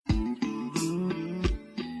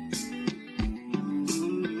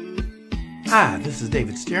Hi, this is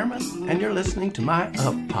David Stearman, and you're listening to my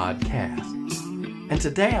Up podcast. And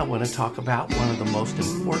today I want to talk about one of the most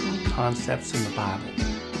important concepts in the Bible.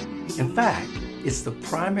 In fact, it's the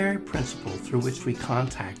primary principle through which we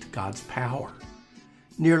contact God's power.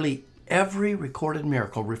 Nearly every recorded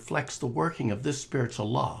miracle reflects the working of this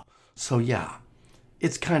spiritual law. So yeah,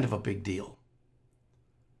 it's kind of a big deal.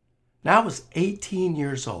 Now I was 18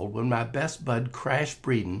 years old when my best bud Crash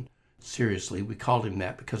Breeden, seriously, we called him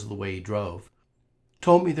that because of the way he drove,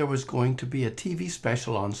 told me there was going to be a TV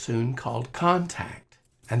special on soon called Contact,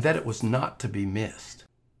 and that it was not to be missed.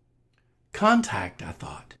 Contact, I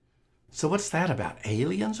thought. So what's that about,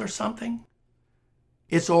 aliens or something?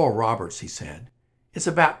 It's Oral Roberts, he said. It's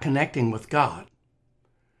about connecting with God.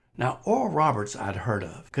 Now, Oral Roberts I'd heard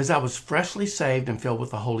of because I was freshly saved and filled with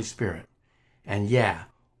the Holy Spirit. And yeah,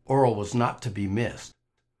 Oral was not to be missed.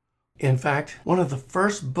 In fact, one of the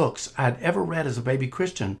first books I'd ever read as a baby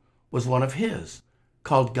Christian was one of his,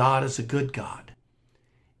 called God is a Good God.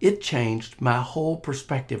 It changed my whole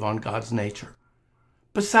perspective on God's nature.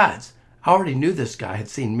 Besides, I already knew this guy had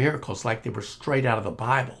seen miracles like they were straight out of the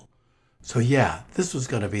Bible. So yeah, this was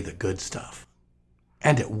going to be the good stuff.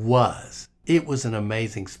 And it was. It was an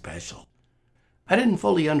amazing special. I didn't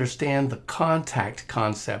fully understand the contact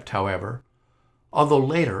concept, however, although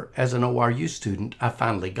later, as an ORU student, I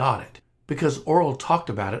finally got it, because Oral talked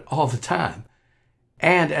about it all the time.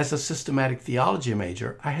 And as a systematic theology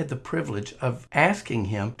major, I had the privilege of asking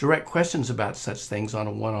him direct questions about such things on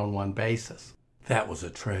a one-on-one basis. That was a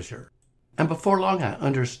treasure. And before long, I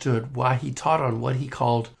understood why he taught on what he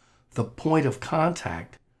called the point of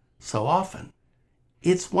contact so often.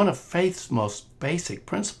 It's one of faith's most basic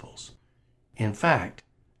principles. In fact,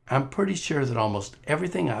 I'm pretty sure that almost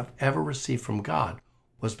everything I've ever received from God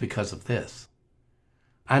was because of this.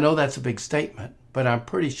 I know that's a big statement, but I'm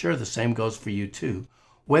pretty sure the same goes for you too,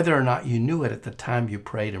 whether or not you knew it at the time you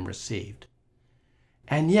prayed and received.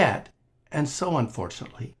 And yet, and so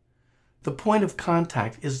unfortunately, the point of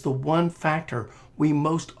contact is the one factor we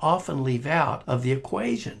most often leave out of the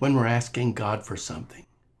equation when we're asking God for something.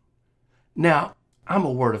 Now, I'm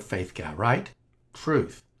a word of faith guy, right?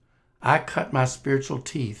 Truth. I cut my spiritual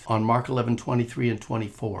teeth on Mark 11:23 and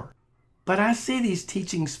 24. But I see these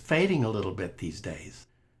teachings fading a little bit these days.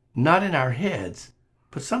 Not in our heads,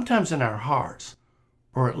 but sometimes in our hearts,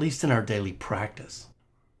 or at least in our daily practice.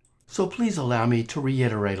 So please allow me to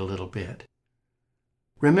reiterate a little bit.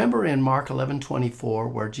 Remember in Mark 11:24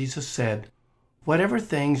 where Jesus said, "Whatever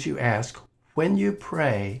things you ask when you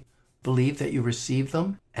pray, believe that you receive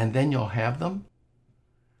them, and then you'll have them"?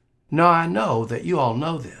 Now I know that you all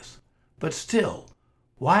know this, but still,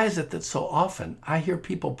 why is it that so often I hear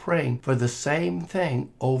people praying for the same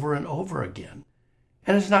thing over and over again?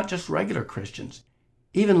 And it's not just regular Christians,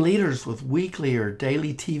 even leaders with weekly or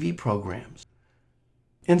daily TV programs.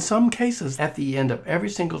 In some cases, at the end of every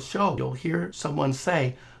single show, you'll hear someone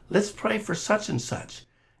say, "Let's pray for such and such."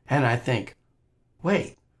 And I think,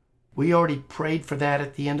 wait, we already prayed for that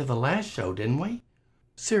at the end of the last show, didn't we?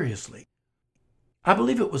 Seriously. I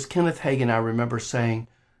believe it was Kenneth Hagin I remember saying,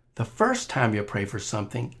 the first time you pray for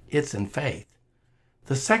something, it's in faith.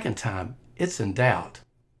 The second time, it's in doubt.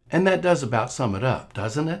 And that does about sum it up,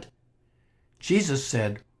 doesn't it? Jesus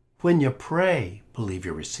said, when you pray, believe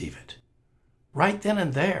you receive it. Right then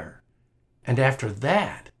and there. And after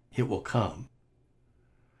that, it will come.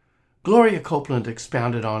 Gloria Copeland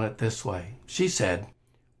expounded on it this way. She said,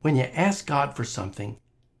 when you ask God for something,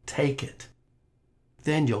 take it.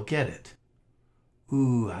 Then you'll get it.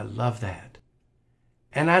 Ooh, I love that.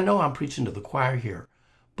 And I know I'm preaching to the choir here,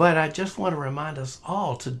 but I just want to remind us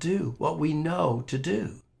all to do what we know to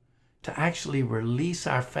do, to actually release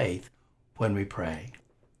our faith when we pray.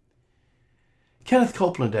 Kenneth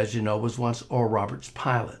Copeland, as you know, was once Oral Roberts'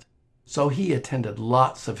 pilot, so he attended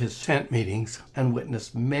lots of his tent meetings and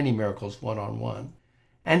witnessed many miracles one-on-one.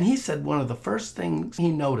 And he said one of the first things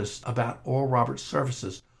he noticed about Oral Roberts'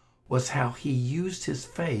 services was how he used his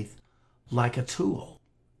faith like a tool.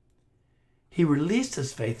 He released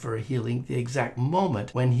his faith for a healing the exact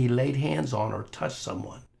moment when he laid hands on or touched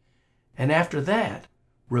someone. And after that,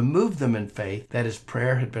 removed them in faith that his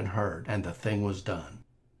prayer had been heard and the thing was done.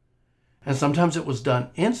 And sometimes it was done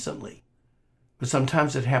instantly, but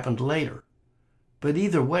sometimes it happened later. But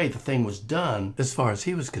either way, the thing was done, as far as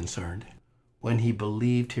he was concerned, when he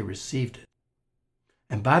believed he received it.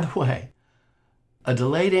 And by the way, a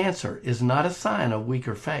delayed answer is not a sign of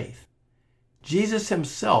weaker faith. Jesus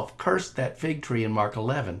himself cursed that fig tree in Mark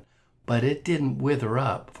 11, but it didn't wither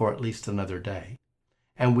up for at least another day.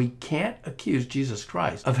 And we can't accuse Jesus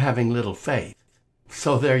Christ of having little faith.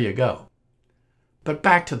 So there you go. But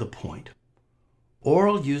back to the point.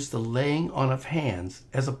 Oral used the laying on of hands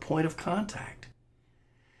as a point of contact.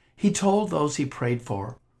 He told those he prayed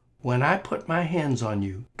for, "When I put my hands on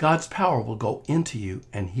you, God's power will go into you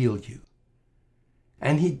and heal you."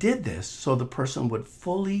 And he did this so the person would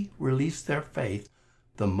fully release their faith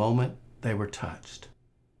the moment they were touched.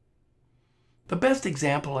 The best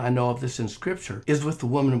example I know of this in Scripture is with the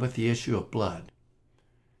woman with the issue of blood.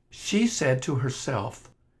 She said to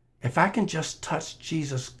herself, "If I can just touch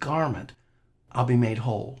Jesus' garment, I'll be made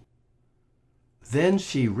whole." Then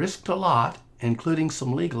she risked a lot, including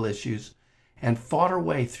some legal issues, and fought her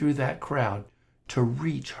way through that crowd to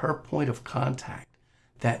reach her point of contact,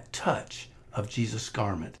 that touch of Jesus'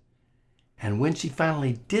 garment. And when she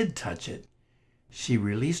finally did touch it, she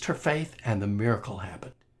released her faith and the miracle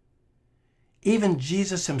happened. Even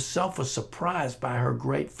Jesus himself was surprised by her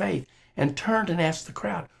great faith and turned and asked the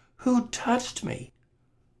crowd, "Who touched me?"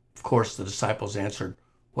 Of course, the disciples answered,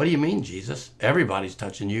 "What do you mean, Jesus? Everybody's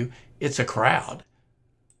touching you. It's a crowd."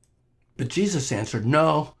 But Jesus answered,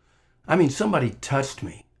 "No, I mean somebody touched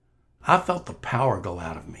me. I felt the power go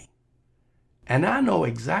out of me." And I know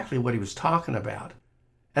exactly what he was talking about.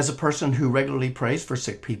 As a person who regularly prays for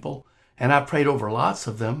sick people, and I've prayed over lots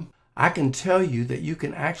of them, I can tell you that you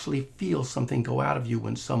can actually feel something go out of you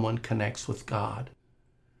when someone connects with God.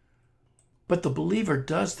 But the believer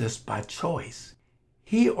does this by choice.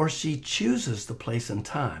 He or she chooses the place and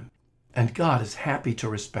time, and God is happy to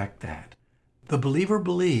respect that. The believer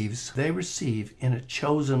believes they receive in a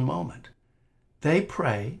chosen moment. They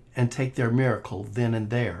pray and take their miracle then and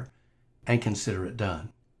there and consider it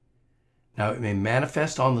done. Now, it may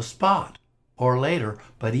manifest on the spot or later,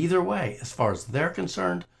 but either way, as far as they're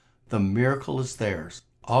concerned, the miracle is theirs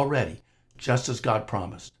already, just as God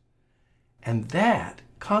promised. And that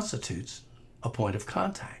constitutes a point of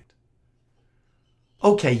contact.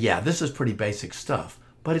 Okay, yeah, this is pretty basic stuff,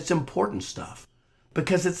 but it's important stuff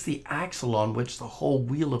because it's the axle on which the whole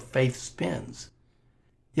wheel of faith spins.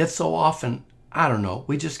 Yet so often, I don't know,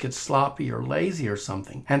 we just get sloppy or lazy or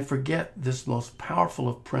something and forget this most powerful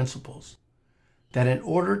of principles, that in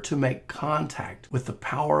order to make contact with the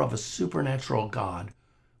power of a supernatural God,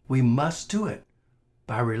 we must do it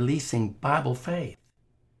by releasing Bible faith.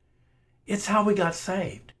 It's how we got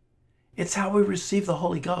saved. It's how we receive the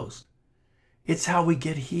Holy Ghost. It's how we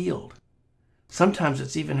get healed. Sometimes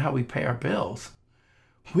it's even how we pay our bills.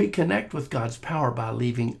 We connect with God's power by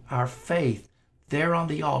leaving our faith there on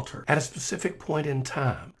the altar at a specific point in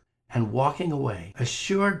time and walking away,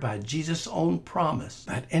 assured by Jesus' own promise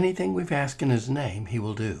that anything we've asked in his name, he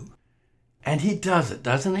will do. And he does it,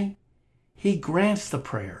 doesn't he? He grants the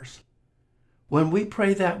prayers. When we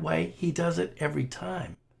pray that way, he does it every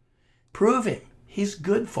time. Prove him. He's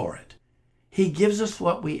good for it. He gives us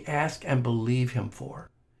what we ask and believe him for.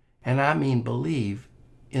 And I mean believe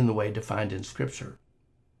in the way defined in Scripture.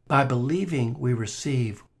 By believing, we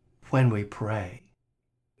receive when we pray.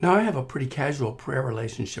 Now, I have a pretty casual prayer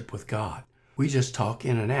relationship with God. We just talk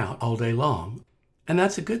in and out all day long, and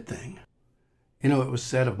that's a good thing. You know, it was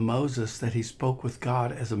said of Moses that he spoke with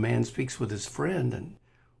God as a man speaks with his friend, and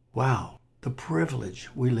wow, the privilege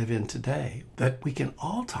we live in today, that we can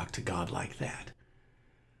all talk to God like that.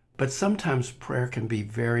 But sometimes prayer can be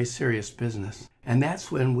very serious business, and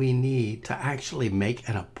that's when we need to actually make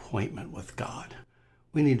an appointment with God.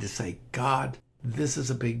 We need to say, "God, this is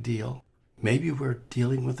a big deal. Maybe we're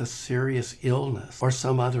dealing with a serious illness or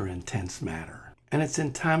some other intense matter. And it's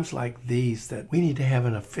in times like these that we need to have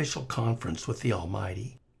an official conference with the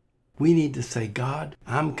Almighty. We need to say, "God,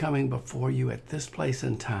 I'm coming before you at this place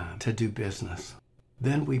and time to do business."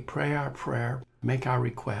 Then we pray our prayer, make our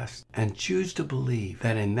request, and choose to believe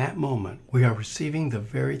that in that moment we are receiving the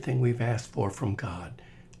very thing we've asked for from God,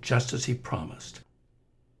 just as he promised.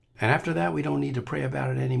 And after that, we don't need to pray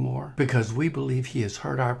about it anymore because we believe he has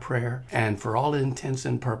heard our prayer, and for all intents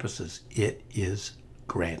and purposes, it is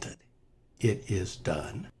granted. It is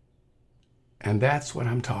done. And that's what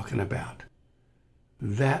I'm talking about.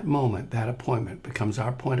 That moment, that appointment becomes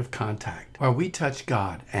our point of contact where we touch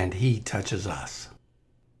God and he touches us.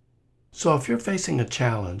 So if you're facing a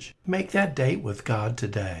challenge, make that date with God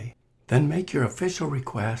today. Then make your official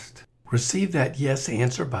request. Receive that yes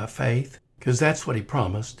answer by faith, because that's what he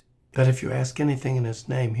promised, that if you ask anything in his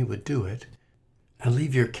name, he would do it. And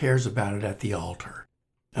leave your cares about it at the altar.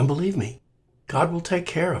 And believe me, God will take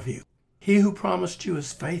care of you. He who promised you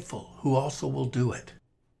is faithful, who also will do it.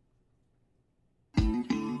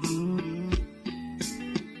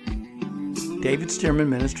 David Stearman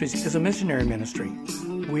Ministries is a missionary ministry.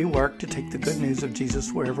 We work to take the good news of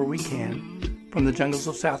Jesus wherever we can, from the jungles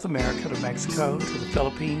of South America to Mexico to the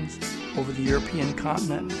Philippines, over the European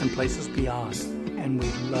continent and places beyond. and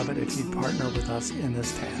we'd love it if you'd partner with us in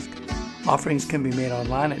this task. Offerings can be made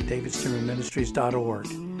online at davidstimmerministries.org.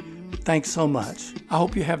 Thanks so much. I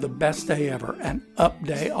hope you have the best day ever, and up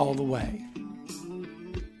day all the way.